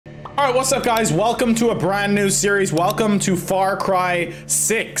Alright, what's up guys? Welcome to a brand new series. Welcome to Far Cry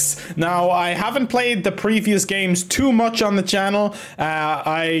 6. Now, I haven't played the previous games too much on the channel.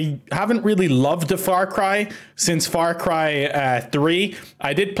 I haven't really loved the Far Cry since Far Cry 3.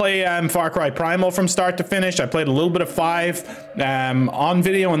 I did play Far Cry Primal from start to finish. I played a little bit of 5 on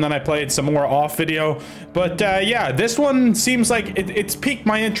video, and then I played some more off video. But yeah, this one seems like it's piqued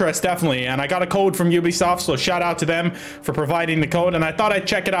my interest, definitely. And I got a code from Ubisoft, so shout out to them for providing the code. And I thought I'd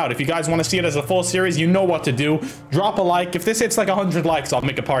check it out. If you guys want to see it as a full series, you know what to do. Drop a like. If this hits like 100 likes, I'll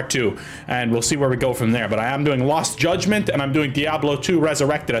make a part 2, and we'll see where we go from there. But I am doing Lost Judgment, and I'm doing Diablo 2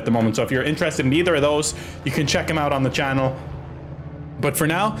 Resurrected at the moment. So if you're interested in either of those, you can check them out on the channel. But for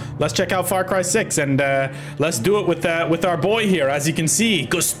now, let's check out Far Cry 6, and let's do it with our boy here. As you can see,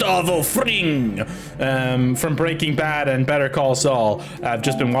 Gustavo Fring from Breaking Bad and Better Call Saul. I've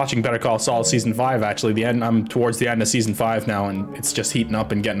just been watching Better Call Saul season 5, actually. I'm towards the end of season 5 now, and it's just heating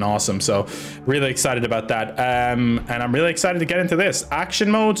up and getting awesome. So really excited about that. And I'm really excited to get into this.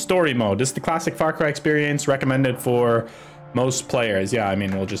 Action mode, story mode. This is the classic Far Cry experience, recommended for most players. Yeah, I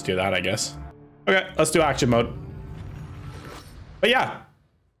mean, we'll just do that, I guess. Okay, let's do action mode. But yeah,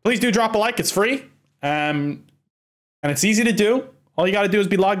 please do drop a like. It's free, and it's easy to do. All you got to do is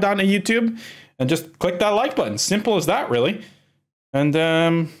be logged on to YouTube and just click that like button. Simple as that, really. And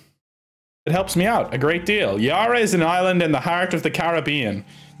it helps me out a great deal. Yara is an island in the heart of the Caribbean.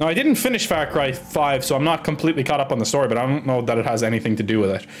 Now, I didn't finish Far Cry 5, so I'm not completely caught up on the story, but I don't know that it has anything to do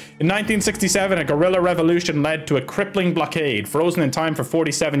with it. In 1967, a guerrilla revolution led to a crippling blockade. Frozen in time for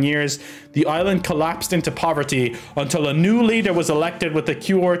 47 years, the island collapsed into poverty until a new leader was elected with the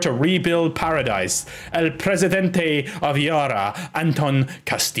cure to rebuild paradise. El Presidente of Yara, Anton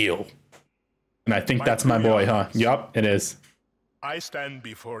Castillo. And I think that's my boy, huh? Yup, it is. I stand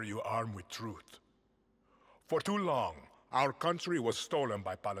before you armed with truth. For too long, our country was stolen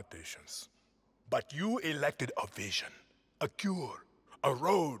by politicians. But you elected a vision, a cure, a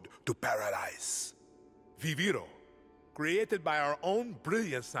road to paradise. Viviro, created by our own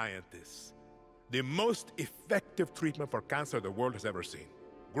brilliant scientists. The most effective treatment for cancer the world has ever seen.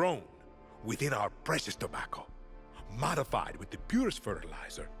 Grown within our precious tobacco. Modified with the purest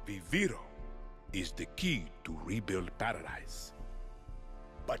fertilizer, Viviro is the key to rebuild paradise.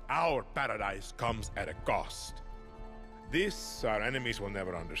 But our paradise comes at a cost. This our enemies will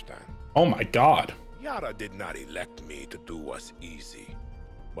never understand. Oh my God. Yara did not elect me to do what's easy,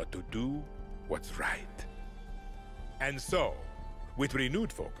 but to do what's right. And so, with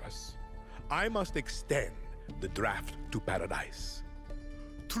renewed focus, I must extend the draft to paradise.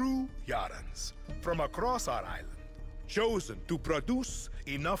 True Yarans from across our island, chosen to produce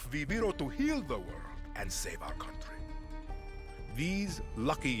enough Viviro to heal the world and save our country. These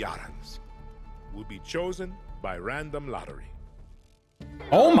lucky Yarans will be chosen by random lottery.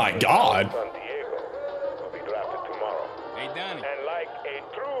 Oh my God. San Diego will be drafted tomorrow. Hey, Danny. And like a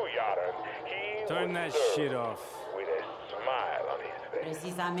true Yaran, he Turn that shit off. with a smile on his face.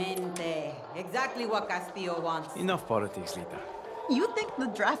 Precisamente. Exactly what Castillo wants. Enough politics, Lita. You think the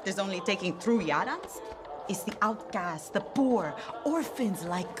draft is only taking true Yarans? It's the outcasts, the poor, orphans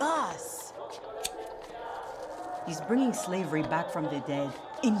like us. He's bringing slavery back from the dead.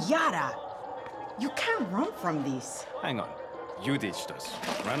 In Yara. You can't run from this. Hang on. You ditched us.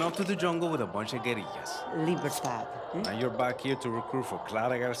 Ran off to the jungle with a bunch of guerrillas. Libertad. Now you're back here to recruit for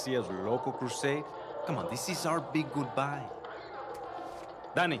Clara Garcia's local crusade? Come on, this is our big goodbye.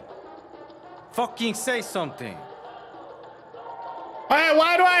 Danny, fucking say something.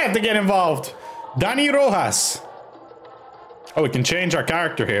 Why do I have to get involved? Danny Rojas. Oh, we can change our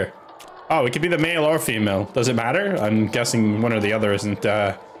character here. Oh, we could be the male or female. Does it matter? I'm guessing one or the other isn't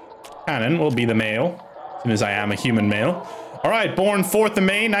canon. Will be the male, as soon as I am a human male. All right, born 4th of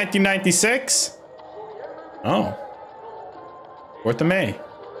May, 1996. Oh. 4th of May.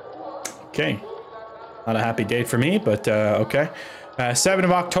 Okay. Not a happy date for me, but okay. 7th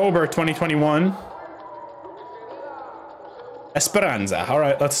of October, 2021. Esperanza. All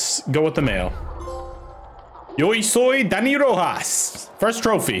right, let's go with the male. Yo soy Danny Rojas. First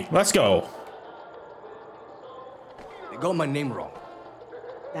trophy. Let's go. They got my name wrong.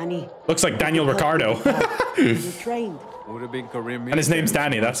 Danny. Looks like Daniel Ricciardo. You trained. Would have been Korean. And his name's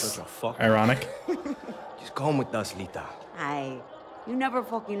Danny. That's ironic. Just come with us, Lita. Aye. You never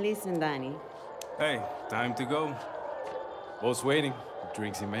fucking listen, Danny. Hey, time to go. Boss waiting.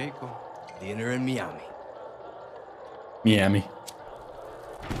 Drinks in Mexico. Dinner in Miami. Miami.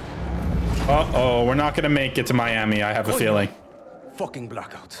 Uh-oh, we're not gonna make it to Miami, I have a feeling. Fucking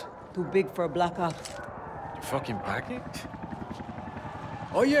blackout. Too big for a blackout. You fucking packing?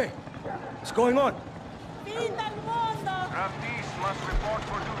 Oh yeah. What's going on? Draftees must report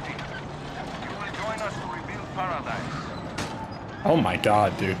for duty. Oh my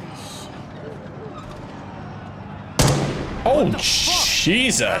god, dude. Oh,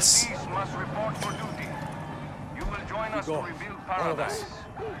 Jesus. Must report for duty. You will join us to rebuild paradise.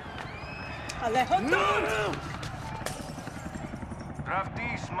 Alejo, down!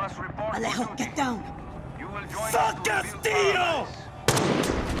 Draftees must report Alejo, for duty. get down! You will join Fuck us to rebuild Castillo!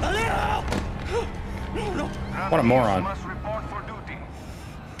 paradise. What a moron. Must report for duty.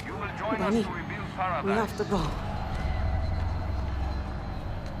 You will join Danny, us to rebuild we paradise. have to go.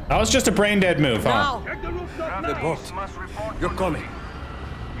 That was just a brain dead move, huh? Now! The boat. Draftees must report You're for coming. duty.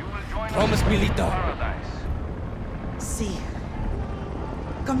 You will join Promise us to me, rebuild Lito. paradise. See.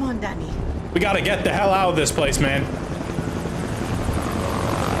 Come on, Danny. We gotta get the hell out of this place, man.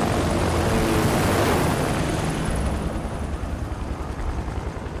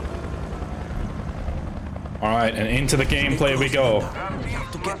 All right, and into the gameplay we go. We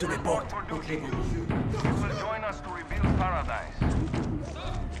have to get to the boat. Okay, Danny. You will join us to rebuild paradise.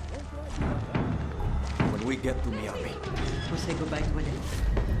 When we get to Miami. We'll say goodbye to it.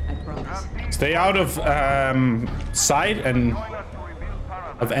 I promise. Stay out of sight and Join us to rebuild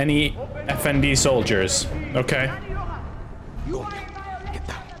paradise. of any FND soldiers. Okay. Go. Get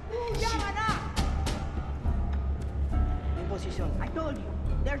down. In position. I told you,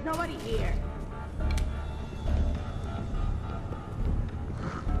 there's nobody here.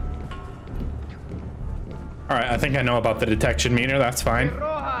 All right, I think I know about the detection meter. That's fine.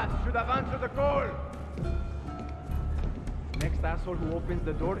 Rojas should have answered the call. Next asshole who opens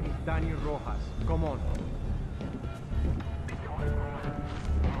the door is Danny Rojas. Come on.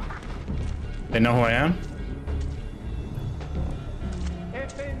 They know who I am?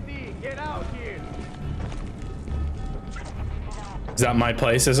 FND, get out here. Is that my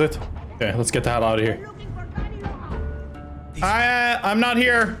place, is it? Okay, let's get the hell out of here. Looking for Danny Rojas. I'm not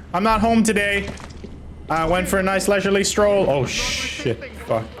here. I'm not home today. I went for a nice leisurely stroll. Oh shit,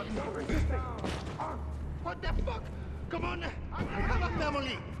 fuck. What the fuck? Come on. I have a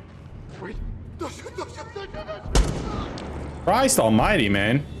family. Wait. Christ almighty,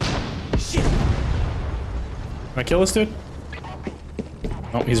 man. Shit. Can I kill this dude?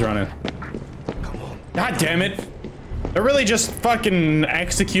 Oh, he's running. Come on. God damn it. They're really just fucking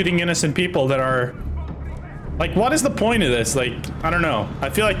executing innocent people that are... Like, what is the point of this? Like, I don't know. I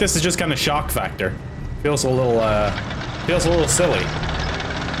feel like this is just kind of shock factor. Feels a little silly.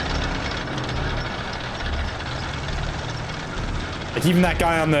 Like, even that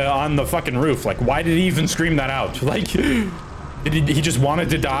guy on the fucking roof, like, why did he even scream that out? Like, did he just wanted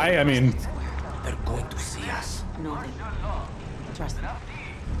to die? I mean... They're going to see us. No, Danny. Trust me.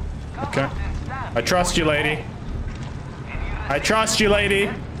 Okay. I trust you, lady. I trust you, lady.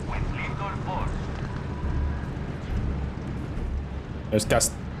 There's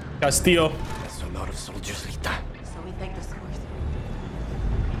Castillo. That's a lot of soldiers, Rita. So we take the sewers.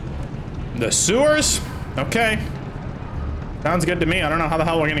 The sewers? Okay. Sounds good to me. I don't know how the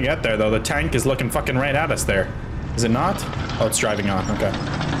hell we're gonna get there, though. The tank is looking fucking right at us there. Is it not? Oh, it's driving on. Okay.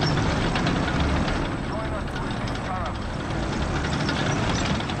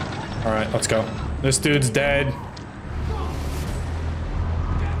 All right, let's go. This dude's dead.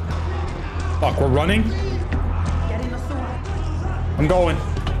 Fuck, we're running? Get in the sewer. I'm going.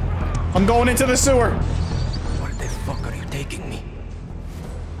 I'm going into the sewer. Where the fuck are you taking me?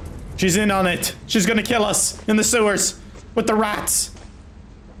 She's in on it. She's gonna kill us in the sewers with the rats.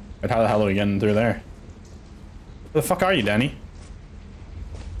 But how the hell are we getting through there? Where the fuck are you, Danny?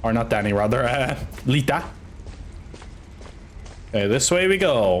 Or not Danny, rather. Lita. Okay, this way we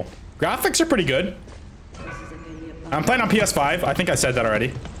go. Graphics are pretty good. I'm playing on PS5. I think I said that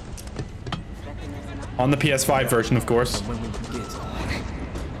already. On the PS5 version, of course. When we get...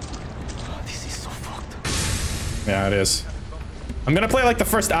 Oh, this is so fucked. Yeah, it is. I'm gonna play like the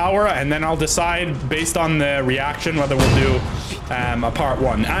first hour, and then I'll decide based on the reaction whether we'll do a part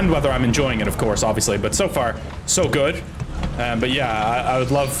 1 and whether I'm enjoying it, of course, obviously. But so far, so good. But yeah,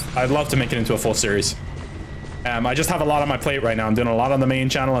 I'd love to make it into a full series. I just have a lot on my plate right now. I'm doing a lot on the main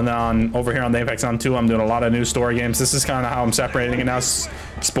channel, and then over here on the Apex On 2, I'm doing a lot of new story games. This is kind of how I'm separating it now: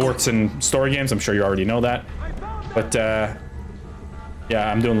 sports and story games. I'm sure you already know that. But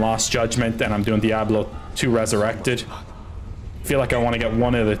yeah, I'm doing Lost Judgment, and I'm doing Diablo 2 Resurrected. I feel like I want to get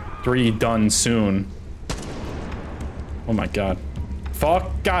one of the 3 done soon. Oh my god.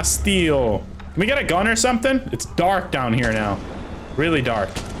 Fuck Castillo. Can we get a gun or something? It's dark down here now. Really dark.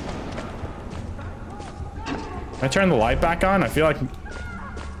 Can I turn the light back on? I feel like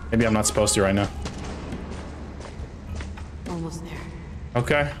maybe I'm not supposed to right now. Almost there.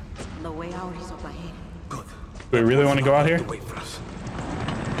 Okay. The way out is up ahead. Good. Do we really want to go out here? Wait for us.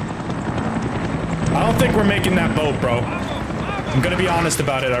 I don't think we're making that boat, bro. I'm gonna be honest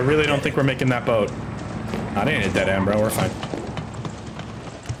about it. I really don't think we're making that boat. Not in a dead end, bro. We're fine.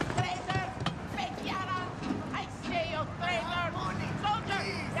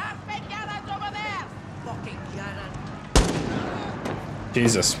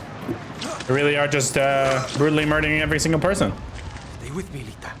 Jesus. We really are just brutally murdering every single person. Stay with me,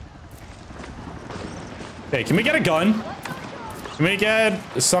 Lita. Hey, can we get a gun? Can we get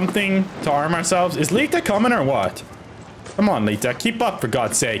something to arm ourselves? Is Lita coming or what? Come on, Lita. Keep up, for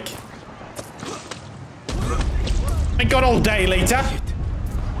God's sake. I got all day, Lita.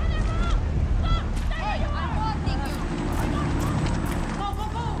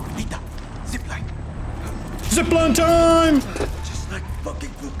 Lita, zipline. Zipline time! Just like fucking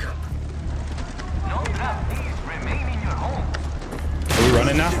Vuka. No trap, please remain in your home. Are we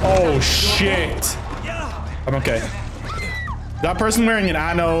running now? Oh, shit. I'm okay. That person wearing an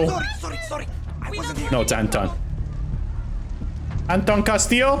Anno. Sorry. I wasn't here. No, it's Anton. Anton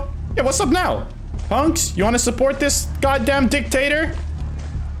Castillo? Yeah, what's up now? Punks, you want to support this goddamn dictator?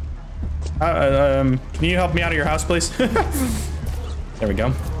 Can you help me out of your house, please? There we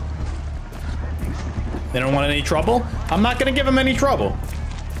go. They don't want any trouble? I'm not gonna give them any trouble.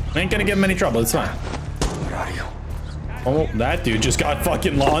 I ain't gonna give them any trouble, it's fine. Oh, that dude just got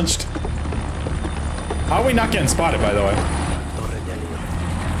fucking launched. How are we not getting spotted, by the way?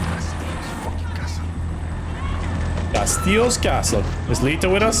 Castillo's castle. Is Lita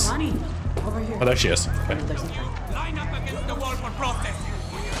with us? Oh, there she is. Okay.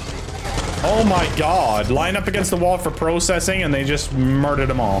 Oh my god. Line up against the wall for processing and they just murdered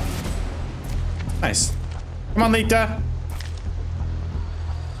them all. Nice. Come on, Lita.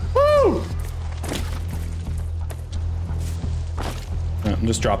 Woo! Yeah, I'm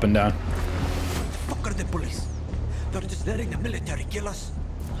just dropping down. Fuck are the police? They're just letting the military kill us.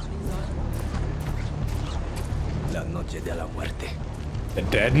 La noche de la muerte. The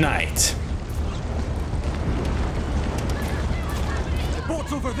dead night. The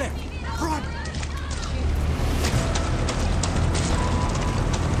boat's over there. Run!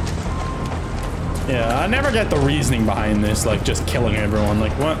 Yeah, I never get the reasoning behind this, like just killing everyone.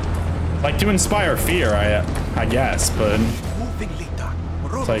 Like what? Like to inspire fear, I guess, but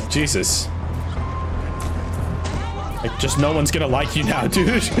it's like Jesus. Like just no one's gonna like you now,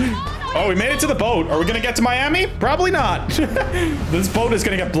 dude. Oh, we made it to the boat. Are we gonna get to Miami? Probably not. This boat is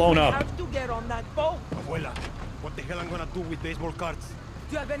gonna get blown up. Have to get on that boat. Abuela, what the hell I'm gonna do with baseball cards?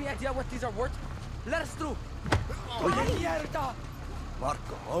 Do you have any idea what these are worth? Let us through.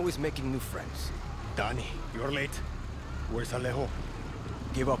 Marco, always making new friends. Danny, you're late. Where's Alejo?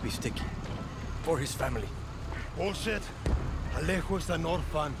 Give up his ticket. For his family. Bullshit. Alejo is an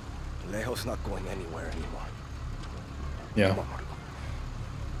orphan. Alejo's not going anywhere anymore. Yeah. Come on, Marco.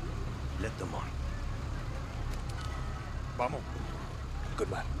 Let them on. Vamos. Good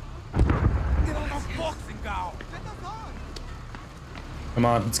man. Get on the boxing gown. Come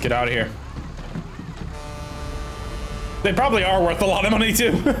on, let's get out of here. They probably are worth a lot of money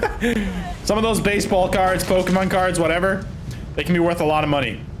too. Some of those baseball cards, Pokemon cards, whatever, they can be worth a lot of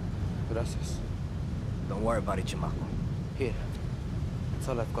money. Gracias. Don't worry about it, Chamaco. Here. That's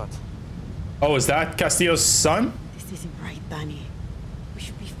all I've got. Oh, is that Castillo's son? This isn't right, Danny. We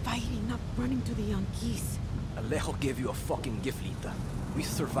should be fighting, not running to the Yankees. Alejo gave you a fucking gift, Lita. We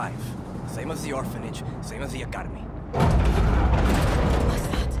survive. Same as the orphanage, same as the academy. What's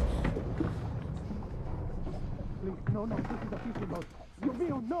that? No, this is a peaceful note. Dios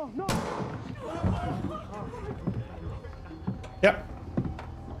mío, no! Yep.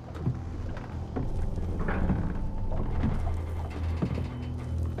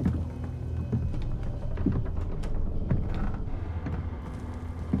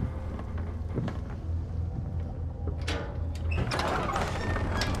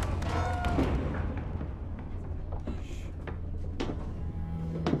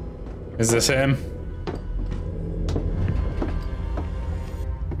 Is this him?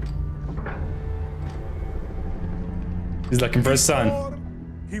 He's looking for his son.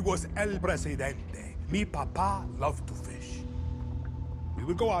 He was El Presidente. Mi papa loved to fish. We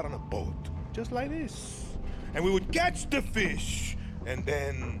would go out on a boat, just like this. And we would catch the fish, and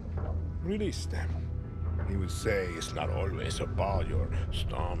then release them. He would say, it's not always about your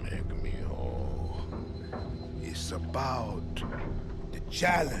stomach, mijo. It's about the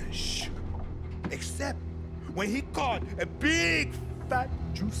challenge. Except when he caught a big, fat,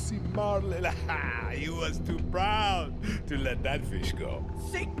 juicy marlin, he was too proud to let that fish go.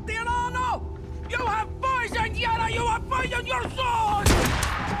 Si Tirano! You have poisoned Yara! You have poisoned your soul!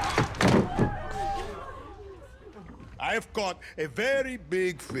 I have caught a very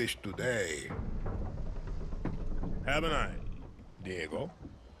big fish today. Haven't I? Diego?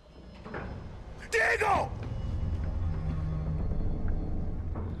 Diego!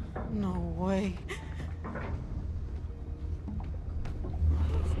 No way.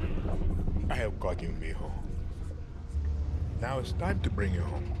 I have got you, mijo. Now it's time to bring you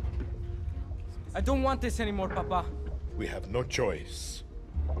home. I don't want this anymore, Papa. We have no choice.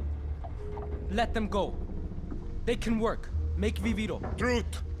 Let them go. They can work. Make Viviro.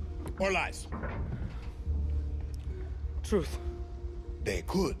 Truth or lies? Truth. They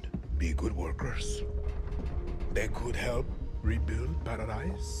could be good workers. They could help rebuild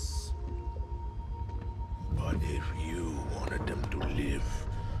paradise. But if you wanted them to live,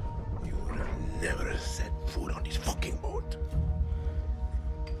 you would have never set foot on this fucking boat.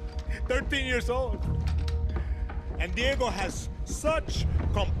 13 years old. And Diego has such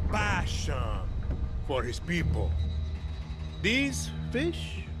compassion for his people. These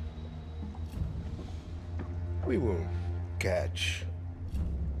fish, we will catch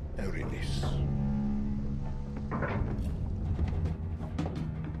and release.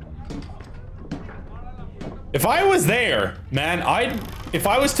 If I was there, man, if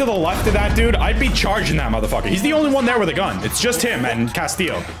I was to the left of that dude, I'd be charging that motherfucker. He's the only one there with a gun. It's just him and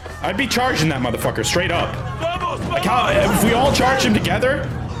Castillo. I'd be charging that motherfucker straight up. Like how, if we all charge him together,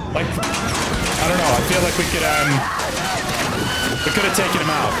 like, I don't know, I feel like we could have taken him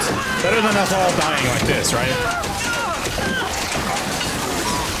out. Better than us all dying like this, right?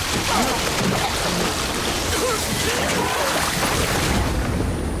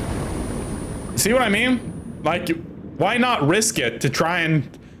 See what I mean? Like, why not risk it to try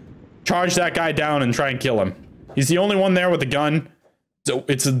and charge that guy down and try and kill him? He's the only one there with a gun. So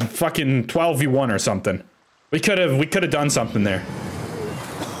it's a fucking 12v1 or something. We could have done something there.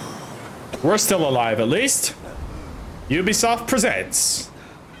 We're still alive, at least. Ubisoft presents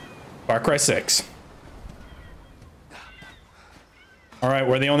Far Cry 6. All right,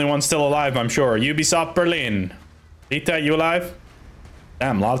 we're the only ones still alive, I'm sure. Ubisoft Berlin. Lita, you alive?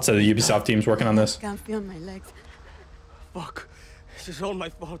 Damn, lots of the Ubisoft teams working on this. Can't feel my legs. Fuck. This is all my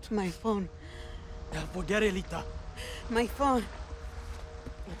fault. My phone. Forget it, Lita. My phone.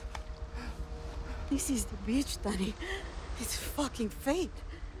 This is the beach, Danny. It's fucking fate.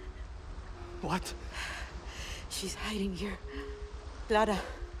 What? She's hiding here. Clara,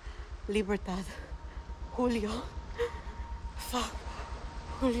 Libertad, Julio. Fuck,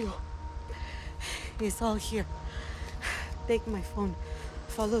 Julio. It's all here. Take my phone.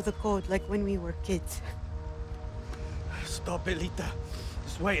 Follow the code like when we were kids. Stop it, Lita.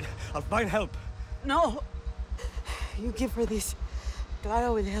 Just wait. I'll find help. No! You give her this.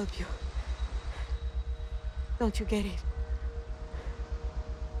 Clara will help you. Don't you get it?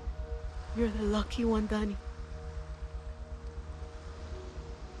 You're the lucky one, Danny.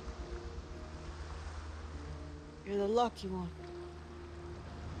 You're the lucky one.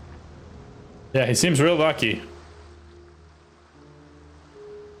 Yeah, he seems real lucky.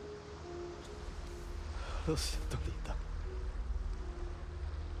 Lo siento, Lita.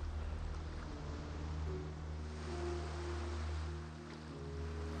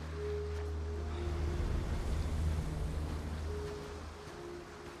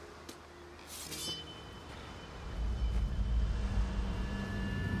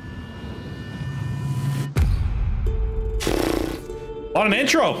 What an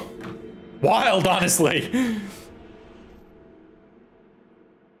intro! Wild, honestly. It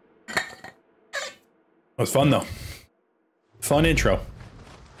was fun though. Fun intro.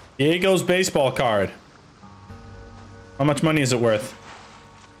 Diego's baseball card. How much money is it worth?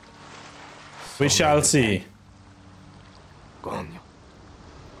 We shall see. Coño.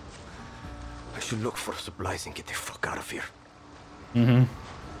 I should look for supplies and get the fuck out of here. Mm-hmm.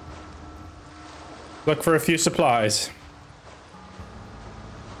 Look for a few supplies.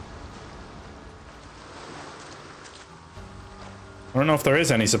 I don't know if there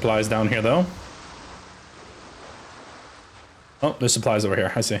is any supplies down here though. Oh, there's supplies over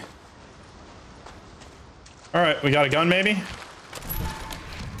here. I see. All right, we got a gun, maybe?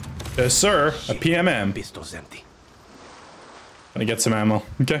 Yes, sir. A PMM. Pistol's empty. Gonna get some ammo.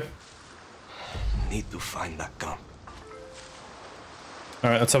 Okay. Need to find that gun.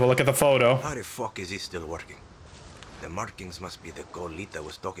 All right, let's have a look at the photo. How the fuck is he still working? The markings must be the gold Lita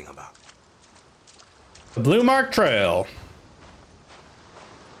was talking about. The Blue Mark Trail.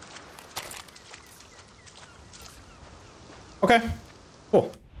 Okay,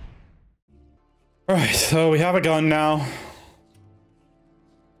 cool. All right, so we have a gun now.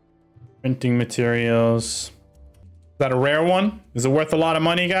 Printing materials. Is that a rare one? Is it worth a lot of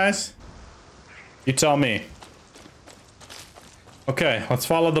money, guys? You tell me. Okay, let's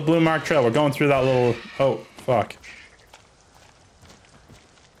follow the Blue Mark Trail. We're going through that little... Oh, fuck.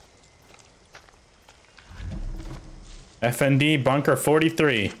 FND bunker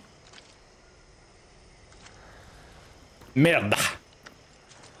 43. Merda.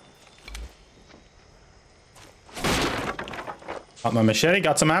 Got my machete,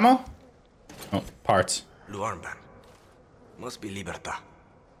 got some ammo. Oh, parts. Blue armband. Must be Libertad.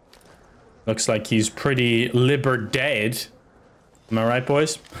 Looks like he's pretty dead. Am I right,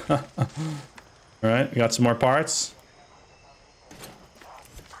 boys? All right, we got some more parts.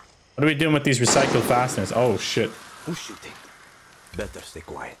 What are we doing with these recycled fasteners? Oh, shit. Who's shooting? Better stay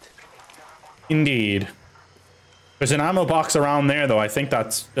quiet. Indeed. There's an ammo box around there, though. I think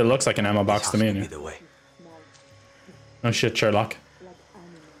it looks like an ammo box to me. Anyway. Oh, shit, Sherlock.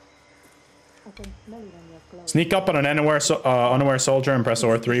 Sneak up on an unaware soldier and press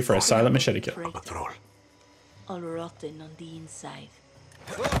R3 for a silent machete kill. All rotten on the inside.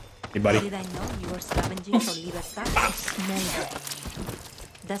 Hey, buddy. Did I know you were scavenging for Libertad? I smelled it.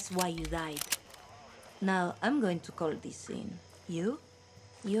 That's why you died. Now I'm going to call this in. You?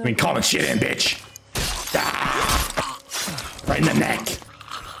 I mean, calling shit in, bitch. Ah! Right in the neck.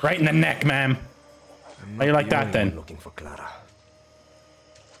 Right in the neck, ma'am. How you like that, then? Looking for Clara.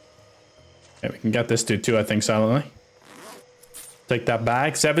 Yeah, we can get this dude too, I think, silently. Take that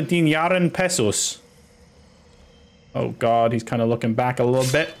bag. 17 Yaran pesos. Oh, God. He's kind of looking back a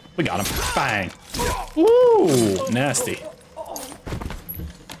little bit. We got him. Bang. Ooh, nasty.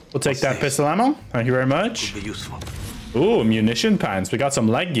 We'll take that pistol ammo. Thank you very much. Could be useful. Ooh, munition pants. We got some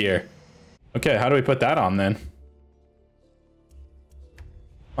leg gear. Okay, how do we put that on, then?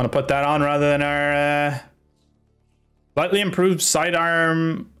 Want to put that on rather than our... slightly improved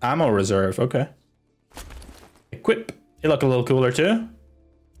sidearm ammo reserve. Okay. Equip. You look a little cooler too.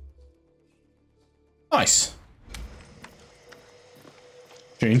 Nice.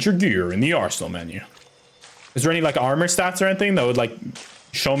 Change your gear in the arsenal menu. Is there any like armor stats or anything that would like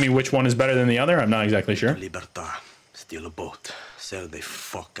show me which one is better than the other? I'm not exactly sure. Libertad. Steal a boat. Sell the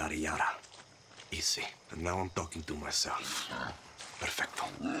fuck out of Yara. Easy. And now I'm talking to myself. Perfecto.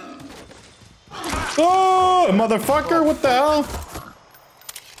 Oh, motherfucker, what the hell?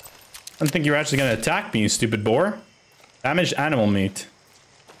 I didn't think you were actually gonna attack me, you stupid boar. Damaged animal meat.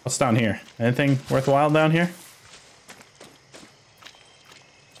 What's down here? Anything worthwhile down here?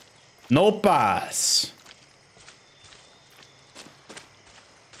 No pass.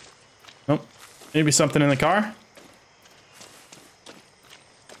 Nope. Maybe something in the car?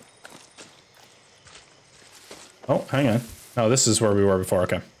 Oh, hang on. Oh, this is where we were before,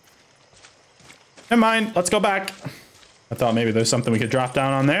 okay. Never mind, let's go back. I thought maybe there's something we could drop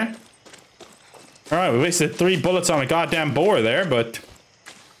down on there. Alright, we wasted 3 bullets on a goddamn boar there, but...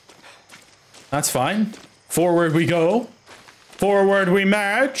 that's fine. Forward we go. Forward we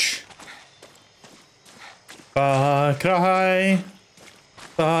march. Far cry.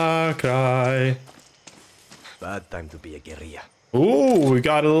 Far cry. Bad time to be a guerrilla. Ooh, we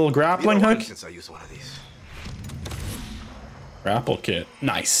got a little grappling hook. Since I use one of these. Grapple kit.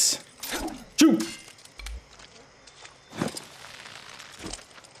 Nice. Shoot!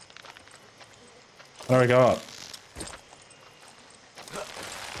 How do I go up?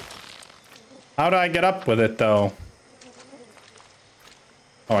 How do I get up with it, though?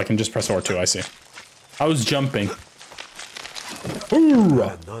 Oh, I can just press R2, I see. I was jumping. Ooh!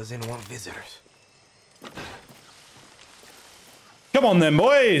 Doesn't want visitors. Come on then,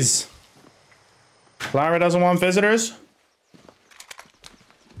 boys! Clara doesn't want visitors?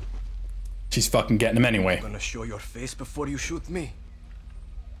 She's fucking getting them anyway. Gonna show your face before you shoot me.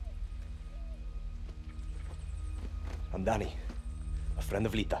 I'm Danny, a friend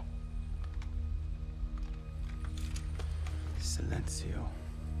of Lita. Silencio.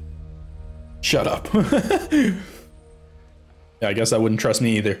 Shut up. Yeah, I guess I wouldn't trust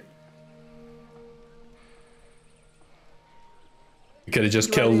me either. You could have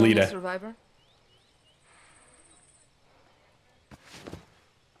just killed Lita. Survivor?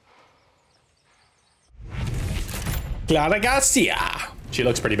 Clara Garcia. She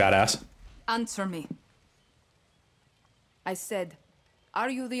looks pretty badass. Answer me. I said, are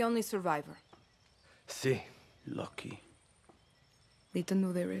you the only survivor? Si. Lucky. Lita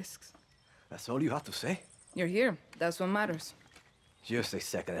knew the risks. That's all you have to say? You're here. That's what matters. Just a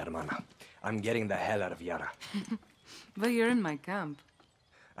second, hermana. I'm getting the hell out of Yara. But you're in my camp.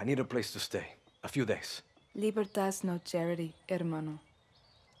 I need a place to stay. A few days. Libertad's no charity, hermano.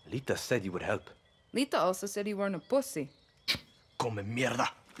 Lita said you would help. Lita also said you weren't a pussy. Come mierda.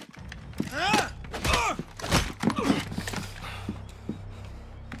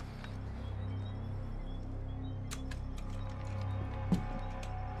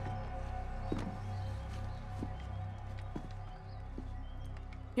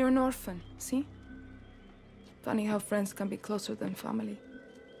 You're an orphan, see? Funny how friends can be closer than family.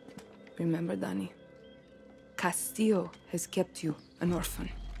 Remember, Dani, Castillo has kept you an orphan.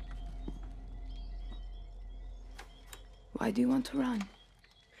 Why do you want to run?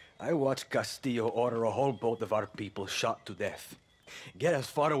 I watched Castillo order a whole boat of our people shot to death. Get as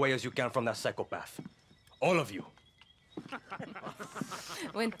far away as you can from that psychopath. All of you.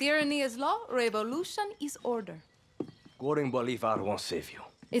 When tyranny is law, revolution is order. Going Bolivar won't save you.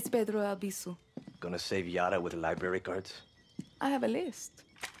 It's Pedro Albizu. Gonna save Yara with library cards? I have a list.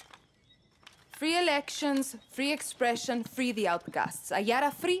 Free elections, free expression, free the outcasts. A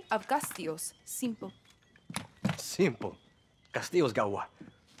Yara free of Castillos. Simple. Simple. Castillo's got what?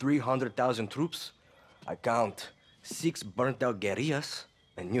 300,000 troops? I count 6 burnt-out guerrillas,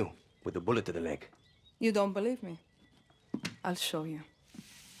 and you, with a bullet to the leg. You don't believe me? I'll show you.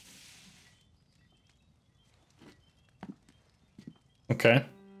 Okay.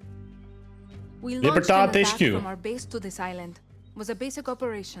 We launched Libertad an attack HQ. from our base to this island. It was a basic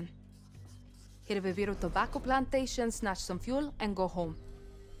operation. Hit a Viviro tobacco plantation, snatch some fuel, and go home.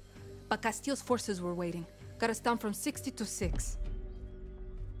 But Castillo's forces were waiting. Got us down from 60 to 6.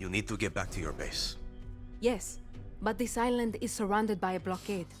 You need to get back to your base. Yes, but this island is surrounded by a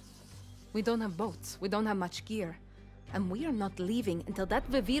blockade. We don't have boats, we don't have much gear. And we are not leaving until that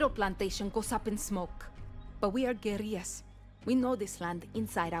Viviro plantation goes up in smoke. But we are guerrillas. We know this land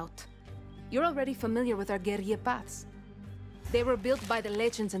inside out. You're already familiar with our guerrilla paths. They were built by the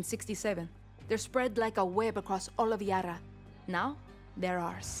legends in 67. They're spread like a web across all of Yara. Now, they're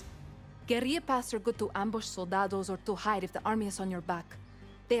ours. Guerrilla paths are good to ambush soldados or to hide if the army is on your back.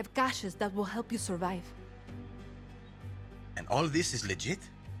 They have caches that will help you survive. And all this is legit?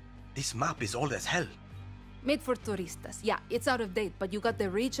 This map is old as hell. Made for turistas. Yeah, it's out of date, but you got the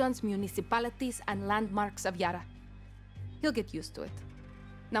regions, municipalities, and landmarks of Yara. You'll get used to it.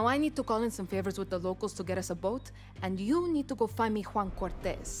 Now I need to call in some favors with the locals to get us a boat, and you need to go find me Juan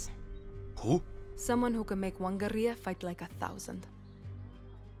Cortez. Who? Someone who can make one guerrilla fight like 1,000.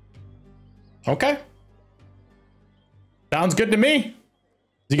 Okay. Sounds good to me.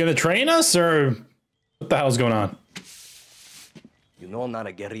 Is he gonna train us, or what the hell's going on? You know I'm not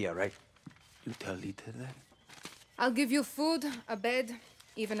a guerrilla, right? You tell Lita that? I'll give you food, a bed,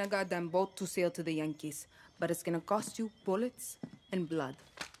 even a goddamn boat to sail to the Yankees. But it's gonna cost you bullets and blood.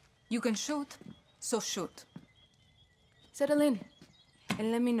 You can shoot, so shoot. Settle in,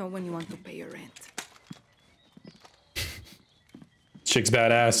 and let me know when you want to pay your rent. Chick's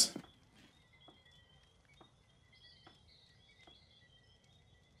badass.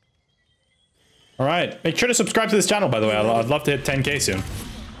 All right, make sure to subscribe to this channel, by the way. I'd love to hit 10K soon.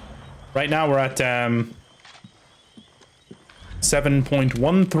 Right now we're at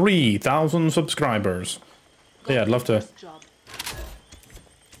 7.13 thousand subscribers. So yeah, I'd love to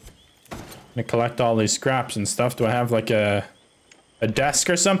collect all these scraps and stuff. Do I have like a desk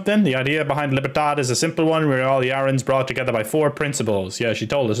or something? The idea behind Libertad is a simple one where all the Yarans brought together by 4 principles. Yeah, she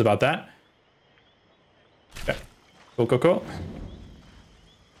told us about that. Okay, cool, cool, cool.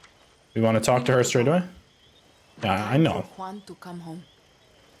 We want to talk to her straight away? Yeah, I know. Juan to come home.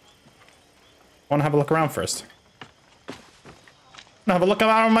 I want to have a look around first. I want to have a look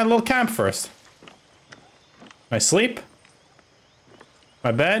around my little camp first. My sleep?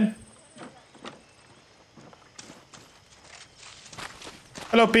 My bed?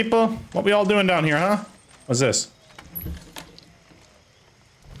 Hello, people. What we all doing down here, huh? What's this?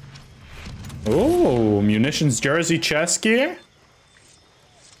 Ooh, munitions, jersey, chest gear.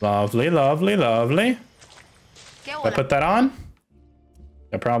 Lovely, lovely, lovely. Should I put that on?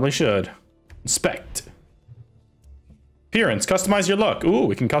 I probably should. Inspect. Appearance, customize your look. Ooh,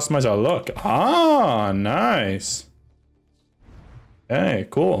 we can customize our look. Ah, nice. Hey,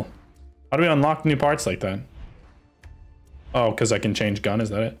 cool. How do we unlock new parts like that? Oh, because I can change gun, is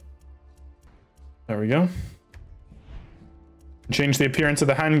that it? There we go. Change the appearance of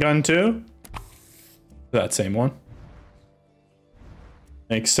the handgun too. That same one.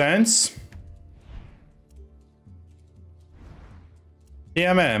 Makes sense.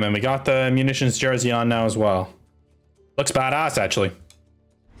 Yeah, man, and we got the munitions jersey on now as well. Looks badass, actually.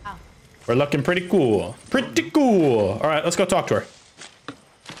 Oh. We're looking pretty cool. Pretty cool. All right, let's go talk to her. I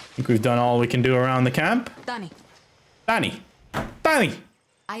think we've done all we can do around the camp. Dani. Dani. Dani.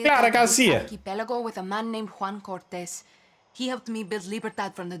 I Clara attacked this Garcia. archipelago with a man named Juan Cortez. He helped me build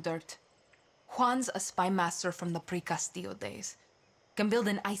Libertad from the dirt. Juan's a spy master from the pre-Castillo days. Can build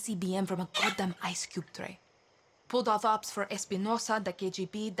an ICBM from a goddamn ice cube tray. Pulled off ops for Espinosa, the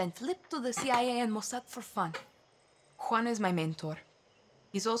KGB, then flipped to the CIA and Mossad for fun. Juan is my mentor.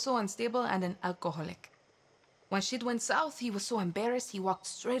 He's also unstable and an alcoholic. When shit went south, he was so embarrassed he walked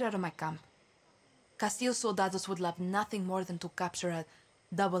straight out of my camp. Castillo's soldados would love nothing more than to capture a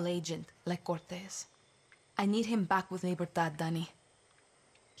double agent like Cortez. I need him back with Libertad, Danny.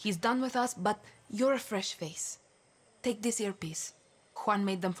 He's done with us, but you're a fresh face. Take this earpiece. Juan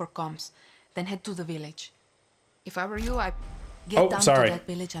made them for comms. Then head to the village. If I were you, I'd get down to that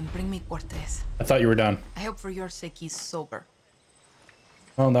village and bring me Cortez. I thought you were done. I hope for your sake he's sober.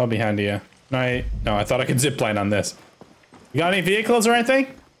 Well, that would be handy, yeah. No, I thought I could zipline on this. You got any vehicles or anything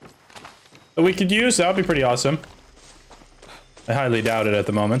that we could use? That would be pretty awesome. I highly doubt it at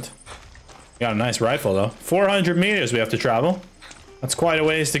the moment. Got a nice rifle, though. 400 meters we have to travel. That's quite a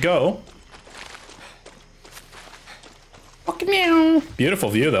ways to go. Fucking meow. Beautiful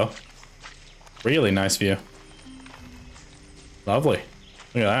view, though. Really nice view. Lovely.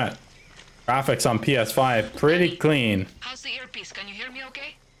 Look at that. Graphics on PS5, pretty clean. How's the earpiece? Can you hear me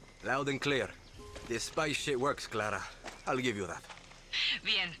okay? Loud and clear. This spy shit works, Clara. I'll give you that.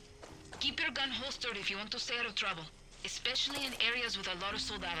 Bien. Keep your gun holstered if you want to stay out of trouble. Especially in areas with a lot of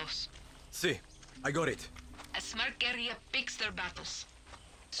soldados. See, I got it. A smart guerrilla picks their battles.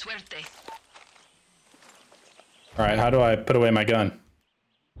 Suerte. Alright, how do I put away my gun?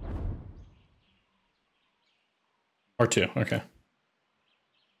 R2, okay.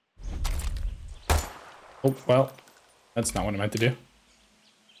 Oh, well, that's not what I meant to do.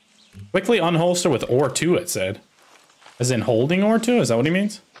 Quickly unholster with R2, it said. As in holding R2? Is that what he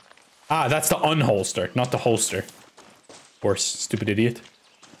means? Ah, that's the unholster, not the holster. Of course, stupid idiot.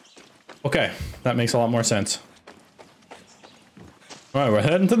 Okay, that makes a lot more sense. Alright, we're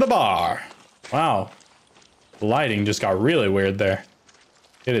heading to the bar. Wow. The lighting just got really weird there.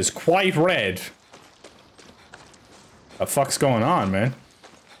 It is quite red. What the fuck's going on, man?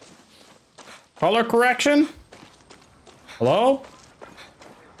 Color correction? Hello?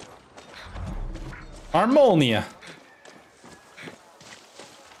 Harmonia.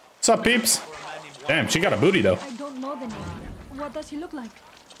 What's up, peeps? Damn, she got a booty, though. I don't know the name. What does he look like?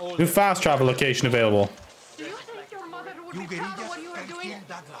 New fast travel location available. Do you think your mother would be proud of what you are doing?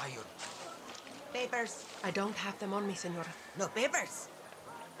 Papers. I don't have them on me, senora. No papers.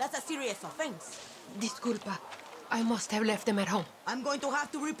 That's a serious offense. Disculpa. I must have left them at home. I'm going to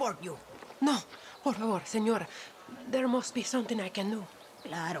have to report you. No, por favor, senora. There must be something I can do.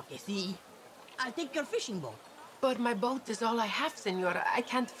 Claro que sí. I'll take your fishing boat. But my boat is all I have, senora. I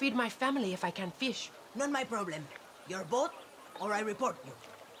can't feed my family if I can't fish. Not my problem. Your boat, or I report you.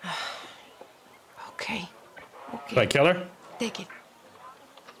 Okay. Okay. Should I kill her? Take it.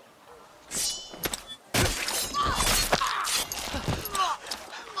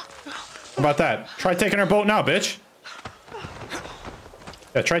 How about that? Try taking her boat now, bitch.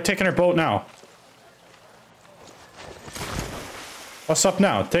 Yeah, try taking her boat now. What's up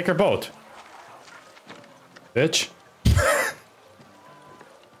now? Take her boat. Bitch.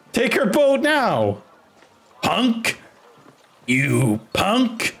 Take her boat now. Punk. You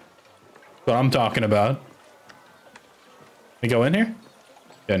punk. That's what I'm talking about. Can we go in here?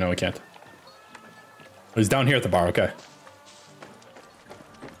 Yeah, no, we can't. Oh, he's down here at the bar, okay.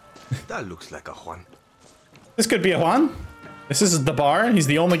 That looks like a Juan. This could be a Juan. This is the bar. He's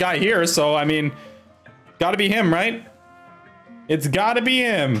the only guy here, so, I mean, gotta be him, right? It's gotta be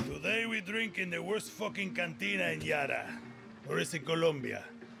him. Today we drink in the worst fucking cantina in Yara. Or is it Colombia?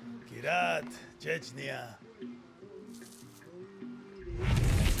 Kirat, Chechnya.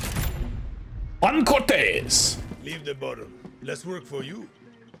 Juan Cortez. Leave the bottle. Let's work for you.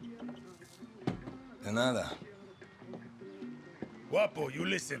 De nada. Guapo, you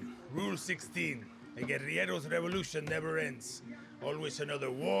listen. Rule 16. A guerrillero's revolution never ends. Always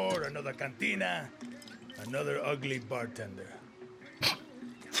another war, another cantina, another ugly bartender.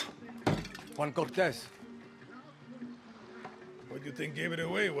 Juan Cortez. What do you think gave it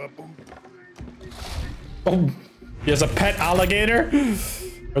away, Guapo? Oh, he has a pet alligator?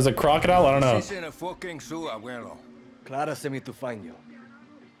 Or is it a crocodile? I don't know. She's in a fucking zoo, abuelo. Clara sent me to find you.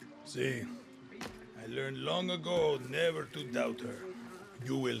 See, I learned long ago never to doubt her.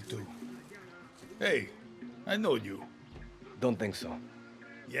 You will too. Hey, I know you. Don't think so.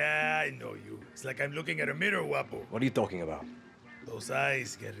 Yeah, I know you. It's like I'm looking at a mirror, Guapo. What are you talking about? Those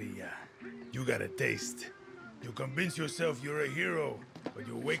eyes, guerrilla. You got a taste. You convince yourself you're a hero, but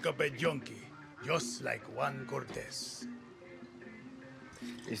you wake up a junkie, just like Juan Cortez.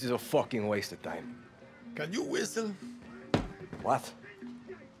 This is a fucking waste of time. Can you whistle? What?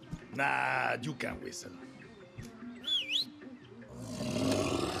 Nah, you can't whistle.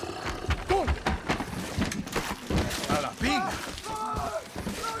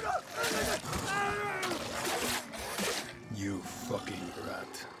 You fucking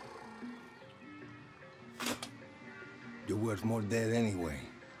rat. You're worth more dead anyway.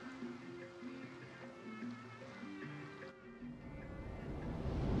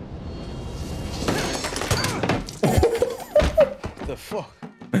 fuck?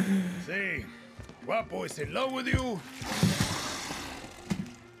 Say, Guapo is in love with you.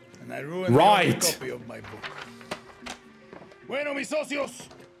 And I ruined the only copy of my book. Bueno, mis socios,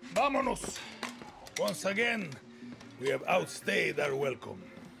 vámonos. Once again, we have outstayed our welcome.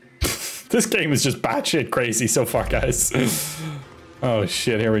 This game is just batshit crazy so far, guys. Oh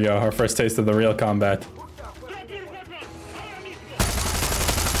shit, here we go. Our first taste of the real combat.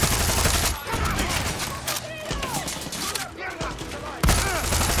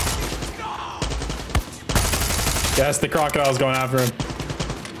 Yes, the crocodile's going after him.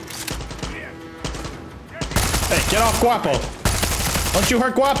 Hey, get off Guapo. Don't you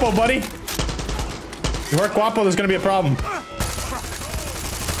hurt Guapo, buddy. You hurt Guapo, there's gonna be a problem.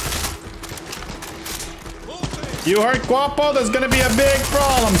 You hurt Guapo, there's gonna be a big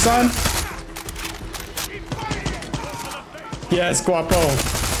problem, son. Yes, Guapo.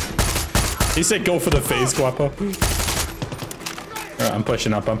 He said go for the face, Guapo. Alright, I'm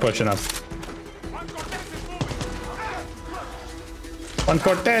pushing up, I'm pushing up. Juan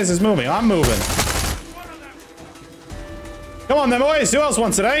Cortez is moving, I'm moving. Come on then, boys, who else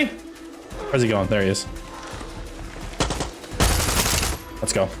wants it, eh? Where's he going? There he is.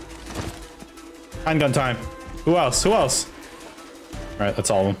 Let's go. Handgun time. Who else? Who else? Alright, that's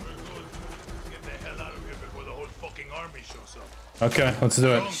all of them. Okay, let's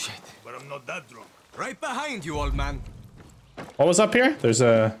do it. Shit. But I'm not that drunk. Right behind you, old man. What was up here? There's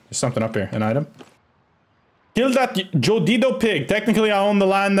something up here. An item. Kill that Jodido pig. Technically, I own the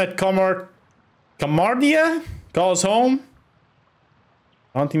land that Camardia calls home.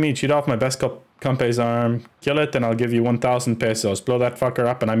 Haunting me, cheat off my best Campe's arm. Kill it, and I'll give you 1,000 pesos. Blow that fucker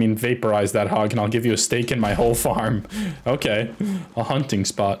up, and I mean vaporize that hog, and I'll give you a stake in my whole farm. Okay. A hunting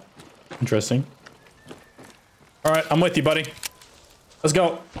spot. Interesting. Alright, I'm with you, buddy. Let's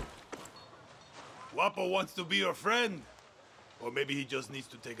go. Guapo wants to be your friend. Or maybe he just needs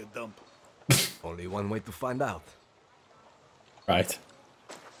to take a dump. Only one way to find out. Right.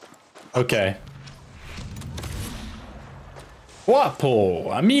 Okay. Guapo,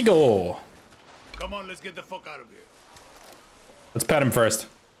 amigo. Come on, let's get the fuck out of here. Let's pet him first.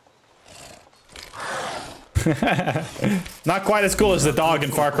 Not quite as cool as the dog in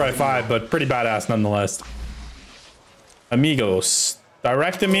Far Cry 5, but pretty badass nonetheless. Amigos.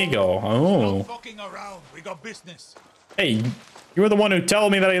 Direct amigo. Oh. Stop fucking around. We got business. Hey, you were the one who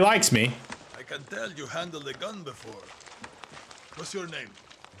told me that he likes me. I can tell you handled a gun before. What's your name?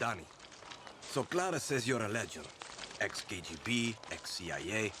 Danny. So Clara says you're a legend. Ex-KGB,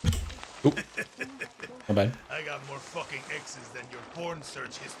 ex-CIA. Oop. My bad. I got more fucking exes than your porn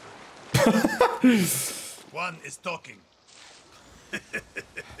search history. One is talking.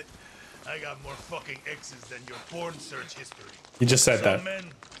 I got more fucking exes than your porn search history. You just said that. Some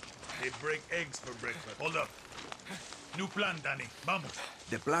men, they break eggs for breakfast. Hold up. New plan, Danny. Vamos.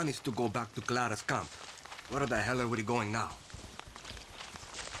 The plan is to go back to Clara's camp. Where the hell are we going now?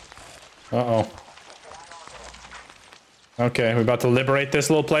 Uh-oh. Okay, we're about to liberate this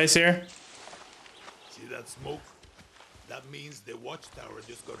little place here. See that smoke? That means the watchtower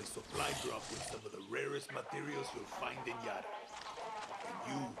just got a supply drop with some of the rarest materials you'll find in Yara. And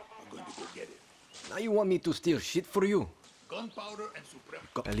you are going to go get it. Now you want me to steal shit for you? Gunpowder and Supreme.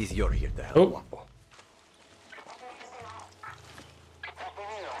 At least you're here to help, Guapo.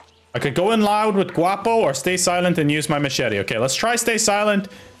 I could go in loud with Guapo or stay silent and use my machete. Okay, let's try stay silent.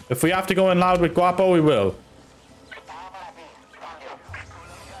 If we have to go in loud with Guapo, we will.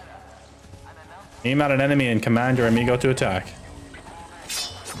 Aim at an enemy and command your amigo to attack.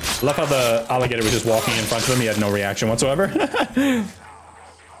 Love how the alligator was just walking in front of him. He had no reaction whatsoever.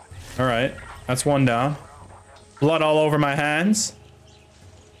 Alright, that's one down. Blood all over my hands.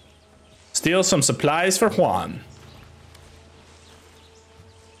 Steal some supplies for Juan.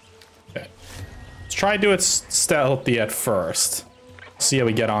 Okay. Let's try to do it stealthy at first. See how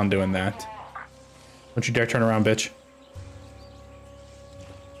we get on doing that. Don't you dare turn around, bitch.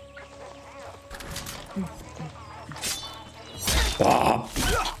 Ah.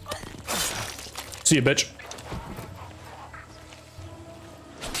 See you, bitch.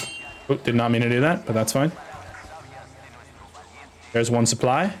 Oh, did not mean to do that, but that's fine. There's one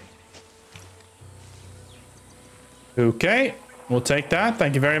supply. Okay, we'll take that.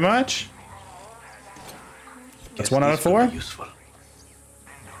 Thank you very much. That's 1 out of 4.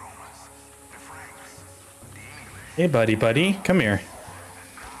 Hey, buddy, come here.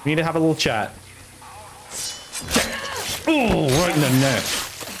 We need to have a little chat. Oh, right in the neck.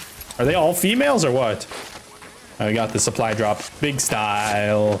 Are they all females or what? Oh, we got the supply drop. Big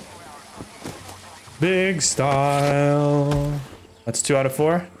style. Big style. That's 2 out of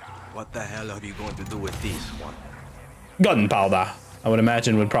 4. What the hell are you going to do with these, Juan? Gunpowder. I would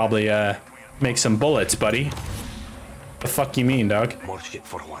imagine would probably make some bullets, buddy. The fuck you mean, dog? More shit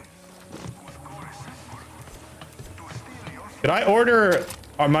for one. Could I order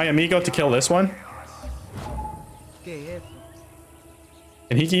my amigo to kill this one? Can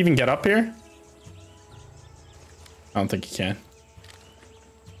he even get up here? I don't think he can.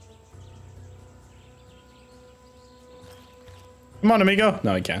 Come on, amigo.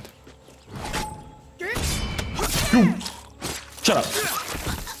 No, he can't. Shut up.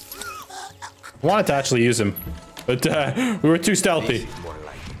 I wanted to actually use him, but we were too stealthy.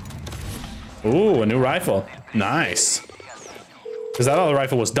 Ooh, a new rifle. Nice. Because that other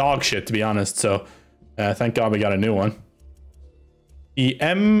rifle was dog shit, to be honest. So, thank God we got a new one. The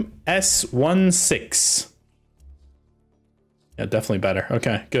MS-16. Yeah, definitely better.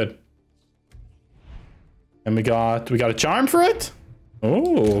 Okay, good. And we got a charm for it.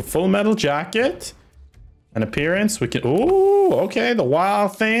 Oh, full metal jacket. An appearance. We can. Oh, okay, the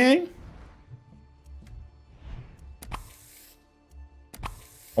wild thing.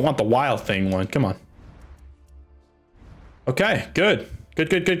 I want the wild thing one. Come on. Okay, good.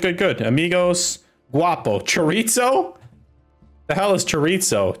 Good. Amigos. Guapo. Chorizo? The hell is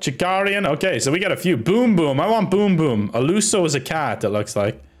chorizo? Chicarian? Okay, so we got a few. Boom Boom. I want Boom Boom. Aluso is a cat, it looks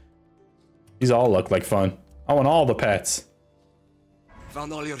like. These all look like fun. I want all the pets.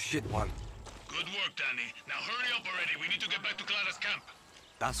 Found all your shit, Juan. Good work, Danny. Now hurry up already. We need to get back to Clara's camp.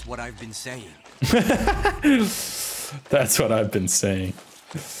 That's what I've been saying. That's what I've been saying.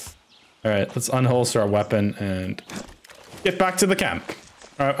 All right, let's unholster our weapon and get back to the camp.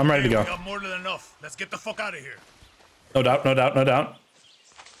 All right, I'm ready to go. We got more than enough. Let's get the fuck out of here. No doubt.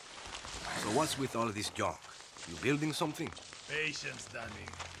 So what's with all of this junk? You building something? Patience, Danny.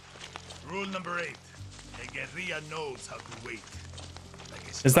 Rule number 8. A guerrilla knows how to wait. Like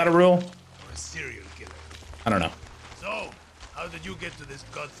a Is that a rule? Or a serial killer. I don't know. So, how did you get to this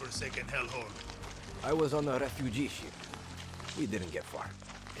godforsaken hellhole? I was on a refugee ship. We didn't get far.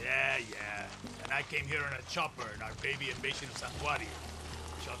 Yeah. And I came here in a chopper in our baby invasion of Santuario.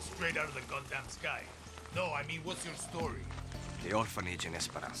 Shot straight out of the goddamn sky. No, I mean, what's your story? The orphanage in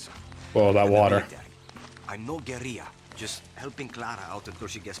Esperanza. Whoa, that water. I'm no guerrilla, just helping Clara out until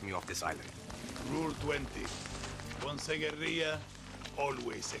she gets me off this island. Rule 20. Once a guerrilla,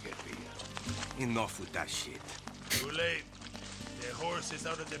 always a guerrilla. Enough with that shit. Too late. The horse is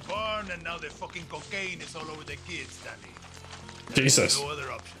out of the barn, and now the fucking cocaine is all over the kids, Danny. Jesus. No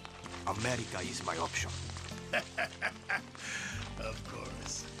other option. America is my option. Of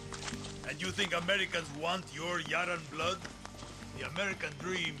course. And you think Americans want your Yaran blood? The American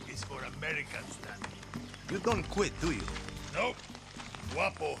dream is for Americans, Danny. You don't quit, do you? Nope.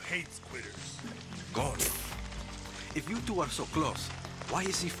 Guapo hates quitters. Gone. If you two are so close, why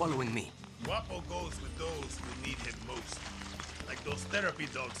is he following me? Guapo goes with those who need him most. Like those therapy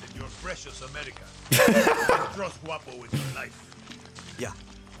dogs in your precious America. Trust Guapo with your life. Yeah.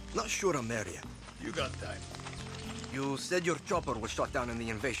 Not sure I'm there yet. You got time. You said your chopper was shot down in the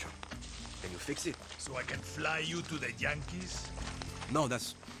invasion. Can you fix it? So I can fly you to the Yankees? No,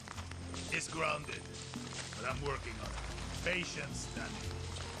 that's... It's grounded. But I'm working on it. Patience, Danny.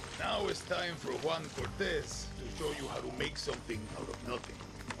 Now it's time for Juan Cortez to show you how to make something out of nothing.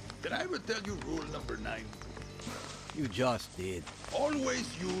 Did I ever tell you rule number 9? You just did. Always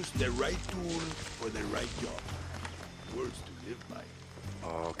use the right tool for the right job. Words to live by.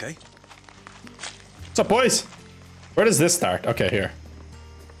 Okay. What's up, boys? Where does this start? Okay, here.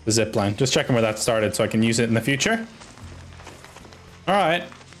 The zip line. Just checking where that started so I can use it in the future. All right.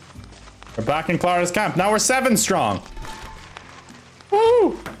 We're back in Clara's camp. Now we're 7 strong.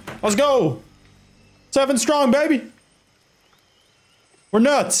 Woo! Let's go. 7 strong, baby. We're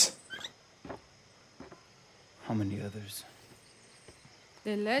nuts. How many others?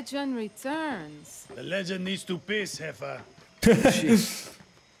 The legend returns. The legend needs to piss, Jefa.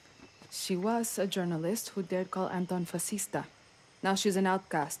 She was a journalist who dared call Anton fascista. Now she's an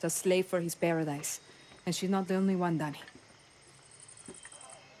outcast, a slave for his paradise. And she's not the only one, Danny.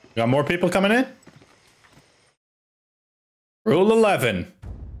 Got more people coming in? Rule 11.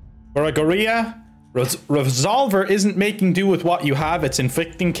 For a guerrilla, Resolver isn't making do with what you have, it's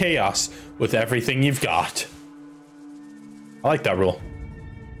inflicting chaos with everything you've got. I like that rule.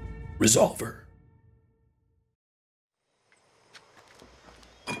 Resolver.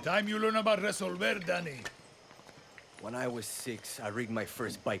 Time you learn about Resolver, Danny. When I was 6, I rigged my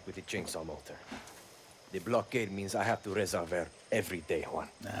first bike with a chainsaw motor. The blockade means I have to resolver every day, Juan.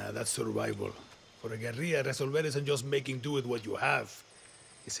 Nah, that's survival. For a guerrilla, Resolver isn't just making do with what you have.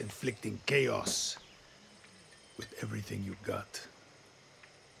 It's inflicting chaos with everything you got.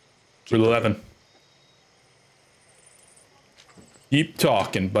 Rule 11. Keep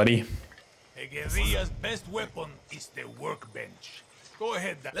talking, buddy. A guerrilla's best weapon is the workbench. Go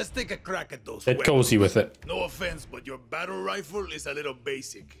ahead, let's take a crack at those Get weapons. cozy with it. No offense, but your battle rifle is a little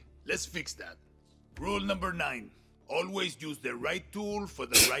basic. Let's fix that. Rule number 9. Always use the right tool for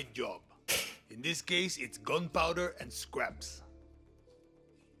the right job. In this case, it's gunpowder and scraps.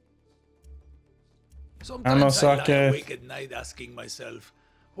 Sometimes I lie awake at night asking myself,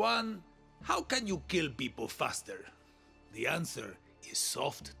 Juan, how can you kill people faster? The answer is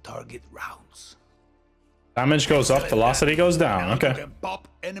soft target rounds. Damage goes up, velocity goes down. Now Okay. you can pop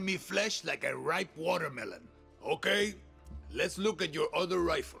enemy flesh like a ripe watermelon. Okay, let's look at your other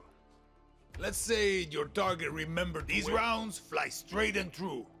rifle. Let's say your target remembered these rounds fly straight and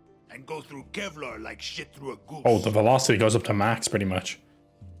true and go through Kevlar like shit through a goose. Oh, the velocity goes up to max pretty much.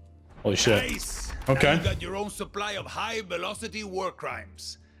 Holy shit. Nice. Okay. Now you got your own supply of high velocity war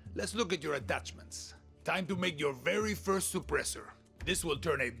crimes. Let's look at your attachments. Time to make your very first suppressor. This will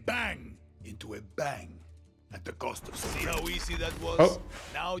turn a bang into a bang at the cost of speed. See how easy that was? Oh.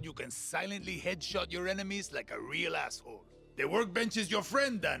 Now you can silently headshot your enemies like a real asshole. The workbench is your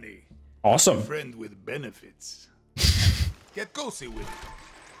friend, Danny. Awesome. A friend with benefits. Get cozy with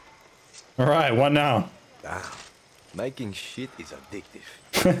it. All right, what now? Making shit is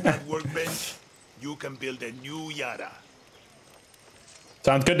addictive. That workbench, you can build a new Yara.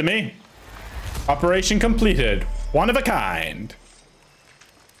 Sounds good to me. Operation completed. One of a kind.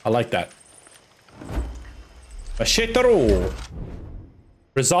 I like that. Machetero.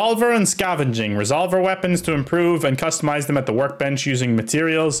 Resolver and scavenging. Resolver weapons to improve and customize them at the workbench using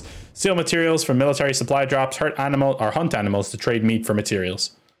materials. Steal materials from military supply drops. Hunt animals to trade meat for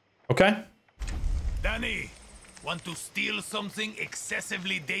materials. Okay. Danny, want to steal something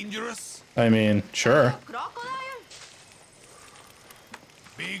excessively dangerous? I mean, sure.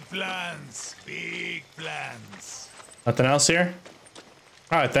 Big plans, big plans. Nothing else here?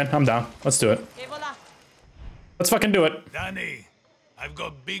 All right, then. I'm down. Let's do it. Let's fucking do it. Danny, I've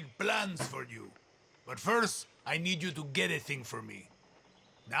got big plans for you. But first, I need you to get a thing for me.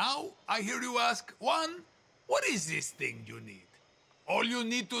 Now, I hear you ask, Juan, what is this thing you need? All you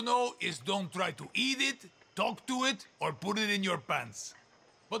need to know is don't try to eat it, talk to it, or put it in your pants.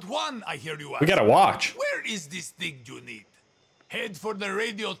 But Juan, I hear you ask, We gotta watch. where is this thing you need? Head for the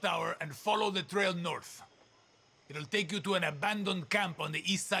radio tower and follow the trail north. It'll take you to an abandoned camp on the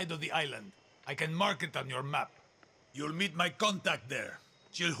east side of the island. I can mark it on your map. You'll meet my contact there.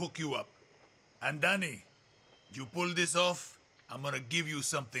 She'll hook you up. And Danny, you pull this off, I'm gonna give you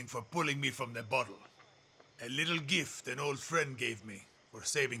something for pulling me from the bottle. A little gift an old friend gave me for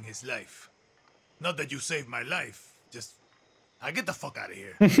saving his life. Not that you saved my life, just... I get the fuck out of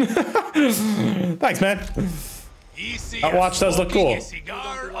here. Thanks, man. Easy That watch does look cool. a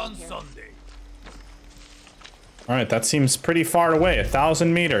cigar on Sunday. All right, that seems pretty far away.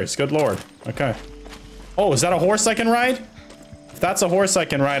 1,000 meters. Good lord. Okay. Oh, is that a horse I can ride? If that's a horse I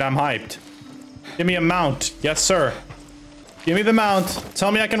can ride, I'm hyped. Give me a mount. Yes, sir. Give me the mount.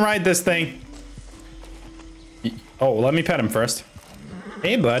 Tell me I can ride this thing. Oh, let me pet him first.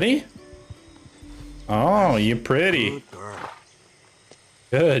 Hey, buddy. Oh, you're pretty.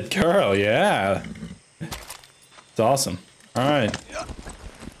 Good girl, yeah. It's awesome. All right.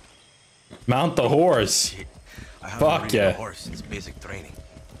 Mount the horse. Fuck yeah. Horse is basic training.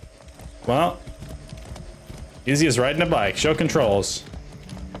 Well, easy as riding a bike. Show controls.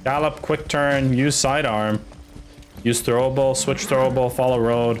 Gallop, quick turn, use sidearm. Use throwable, switch throwable, follow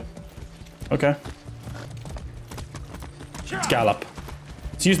road. Okay. Let's gallop.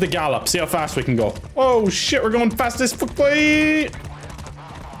 Let's use the gallop. See how fast we can go. Oh shit, we're going fast as fuck, boy.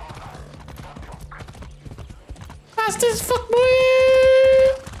 Fast as fuck, boy.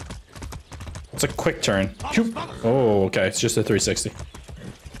 It's a quick turn. Oh, okay. It's just a 360.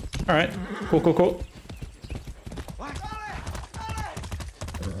 All right. Cool, cool, cool.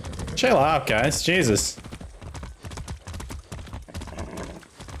 Chill out, guys. Jesus.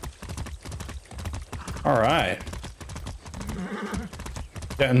 All right.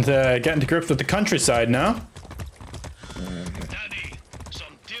 Getting to grips with the countryside now. Daddy,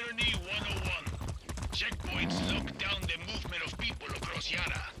 some tyranny 101. Checkpoints lock down the movement of people across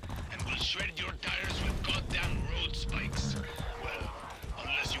Yara and will shred your tires with goddamn road spikes. Well,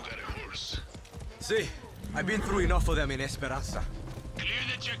 unless you got a horse. See, I've been through enough of them in Esperanza. Clear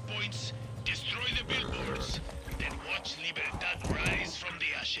the checkpoints, destroy the billboards, then watch Libertad rise from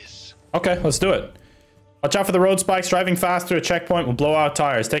the ashes. Okay, let's do it. Watch out for the road spikes. Driving fast through a checkpoint will blow out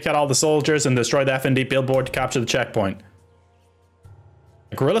tires. Take out all the soldiers and destroy the F&D billboard to capture the checkpoint.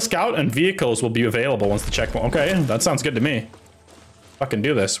 A guerrilla scout and vehicles will be available once the checkpoint... Okay, that sounds good to me. Fucking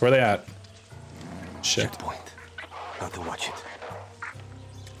do this. Where are they at? Shit. Checkpoint. Got to watch it.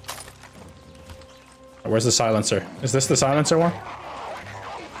 Where's the silencer? Is this the silencer one?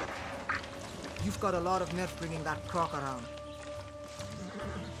 You've got a lot of nerve bringing that crock around.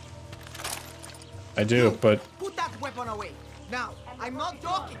 I do, but... Put that weapon away. Now, I'm not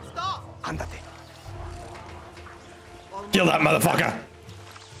joking. Stop. Andate. Kill that motherfucker!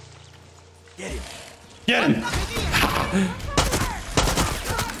 Get him. Get him!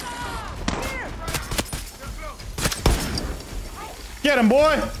 Get him,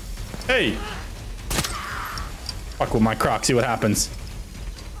 boy! Hey! Fuck with my croc, see what happens.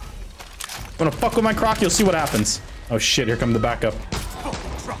 Wanna fuck with my croc, you'll see what happens. Oh shit, here come the backup.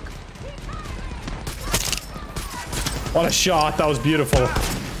 What a shot, that was beautiful.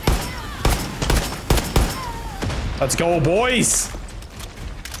 Let's go, boys!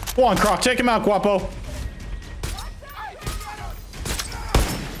 Go on, Croc, take him out, Guapo.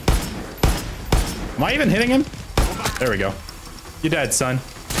 Am I even hitting him? There we go. You're dead, son.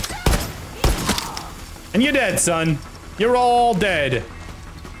 And you're dead, son. You're all dead.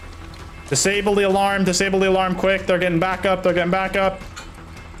 Disable the alarm quick. They're getting back up, they're getting back up.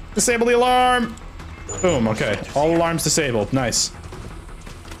 Disable the alarm. Boom, okay. All alarms disabled, nice.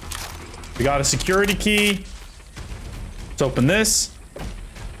 We got a security key. Let's open this.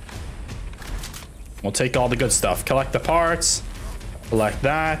 We'll take all the good stuff. Collect the parts. Collect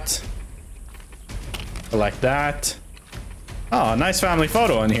that. Collect that. Oh, nice family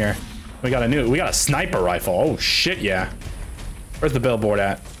photo in here. We got a sniper rifle. Oh shit, yeah. Where's the billboard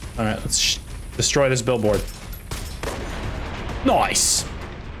at? All right, let's destroy this billboard. Nice.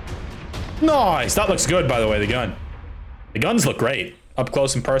 Nice. That looks good, by the way, the gun. The guns look great. Up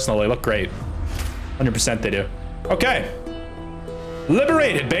close and personal, they look great. 100% they do. Okay.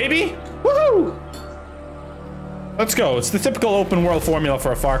 Liberated, baby. Woohoo! Let's go. It's the typical open world formula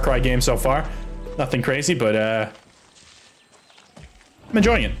for a Far Cry game so far. Nothing crazy, but I'm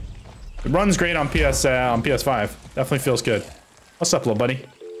enjoying it. It runs great on PS5. Definitely feels good. What's up, little buddy?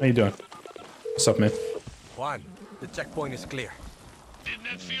 How you doing? What's up, man? Juan, the checkpoint is clear. Didn't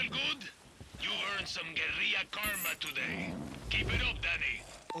that feel good? You earned some guerrilla karma today. Keep it up, Danny.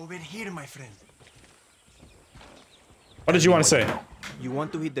 Over here, my friend. What did you want to say? You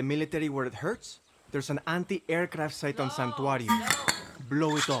want to hit the military where it hurts? There's an anti-aircraft site on Santuario.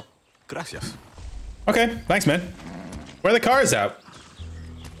 Blow it up. Gracias. Okay, thanks, man. Where are the cars at?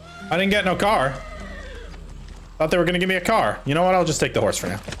 I didn't get no car. Thought they were gonna give me a car. You know what? I'll just take the horse for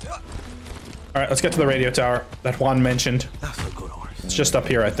now. All right, let's get to the radio tower that Juan mentioned. That's a good horse. It's just up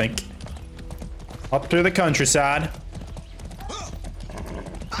here, I think. Up through the countryside.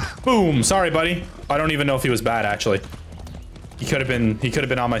 Boom. Sorry, buddy. I don't even know if he was bad, actually. He could have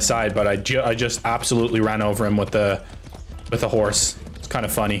been on my side, but I just absolutely ran over him with the horse. It's kind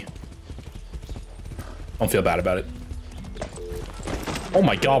of funny. Don't feel bad about it. Oh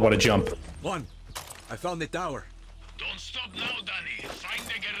my god, what a jump. Juan, I found the tower. Don't stop now, Danny. Find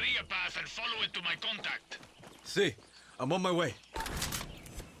the guerrilla path and follow it to my contact. See, I'm on my way.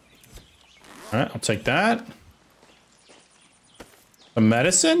 All right, I'll take that. A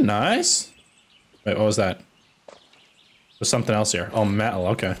medicine, nice. Wait, what was that? There's something else here. Oh, metal,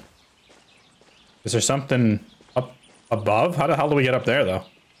 okay. Is there something up above? How the hell do we get up there, though?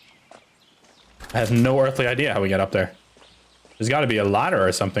 I have no earthly idea how we get up there. There's got to be a ladder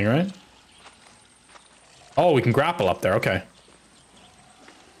or something, right? Oh, we can grapple up there, okay.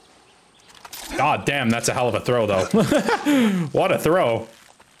 God damn, that's a hell of a throw, though. What a throw.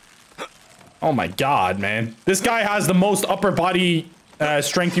 Oh my god, man. This guy has the most upper body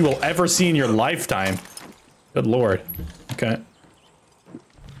strength you will ever see in your lifetime. Good lord. Okay.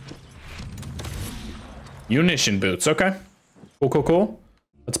 Munition boots, okay. Cool, cool, cool.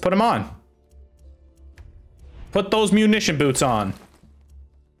 Let's put them on. Put those munition boots on.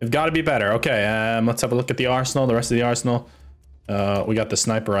 They've got to be better. Okay, let's have a look at the arsenal, the rest of the arsenal. We got the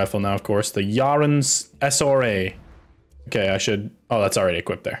sniper rifle now, of course. The Yaren's SRA. Okay, I should... Oh, that's already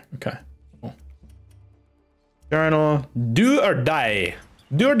equipped there. Okay. Cool. Journal. Do or die.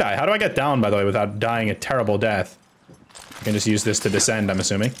 Do or die. How do I get down, by the way, without dying a terrible death? I can just use this to descend, I'm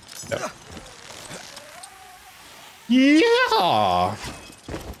assuming. Yep. Yeah!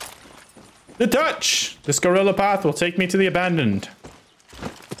 The touch! This gorilla path will take me to the abandoned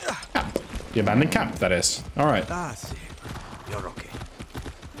camp. The abandoned camp, that is. Alright. You're okay.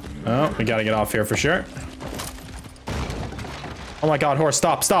 Oh, we gotta get off here for sure. Oh my god, horse,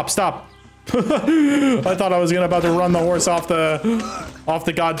 stop, stop, stop! I thought I was about to run the horse off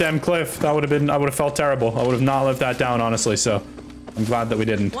the goddamn cliff. That would have been, I would have felt terrible. I would have not lived that down, honestly, so I'm glad that we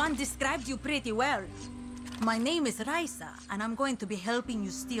didn't. Juan described you pretty well. My name is Raisa, and I'm going to be helping you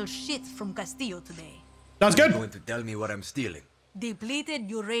steal shit from Castillo today. Sounds good. You're going to tell me what I'm stealing. Depleted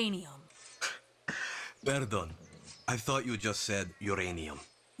uranium. Pardon. I thought you just said uranium.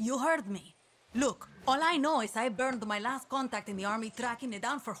 You heard me. Look, all I know is I burned my last contact in the army tracking it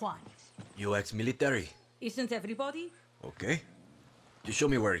down for Juan. You ex-military? Isn't everybody? Okay. You show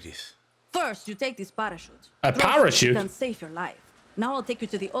me where it is. First, you take this parachute. A parachute? It can save your life. Now I'll take you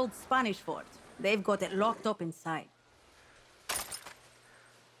to the old Spanish fort. They've got it locked up inside.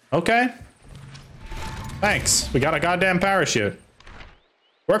 Okay. Thanks. We got a goddamn parachute.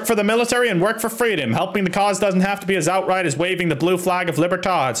 Work for the military and work for freedom. Helping the cause doesn't have to be as outright as waving the blue flag of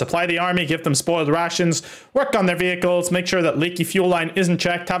Libertad. Supply the army, give them spoiled rations, work on their vehicles, make sure that leaky fuel line isn't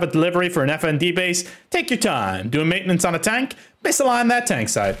checked, have a delivery for an FND base. Take your time. Doing maintenance on a tank, misalign that tank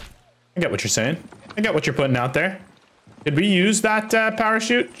site. I get what you're saying. I get what you're putting out there. Did we use that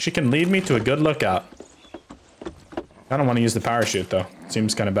parachute? She can lead me to a good lookout. I don't want to use the parachute though.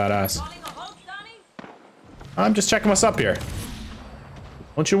 Seems kind of badass. I'm just checking what's up here.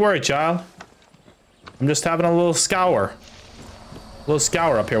 Don't you worry, child. I'm just having a little scour. A little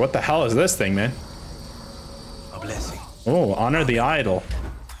scour up here. What the hell is this thing, man? A blessing. Oh, honor the idol.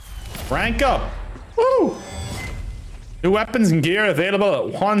 Rank up. Woo! New weapons and gear available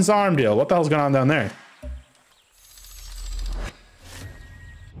at Juan's Arm Deal. What the hell's going on down there?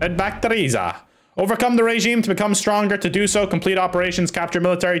 Head back to Riza. Overcome the regime to become stronger. To do so, complete operations, capture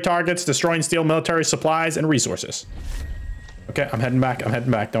military targets, destroy and steal military supplies and resources. Okay, I'm heading back. I'm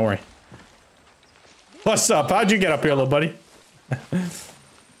heading back. Don't worry. What's up? How'd you get up here, little buddy?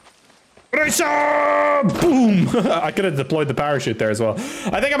 Boom! I could have deployed the parachute there as well.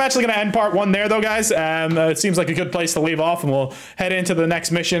 I think I'm actually going to end part 1 there, though, guys. It seems like a good place to leave off, and we'll head into the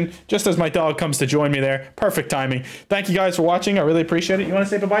next mission just as my dog comes to join me there. Perfect timing. Thank you guys for watching. I really appreciate it. You want to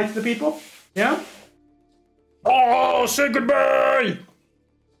say bye-bye to the people? Yeah? Oh, say goodbye!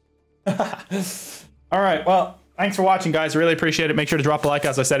 All right, well... Thanks for watching, guys. Really appreciate it. Make sure to drop a like,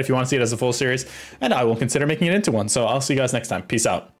 as I said, if you want to see it as a full series. And I will consider making it into one. So I'll see you guys next time. Peace out.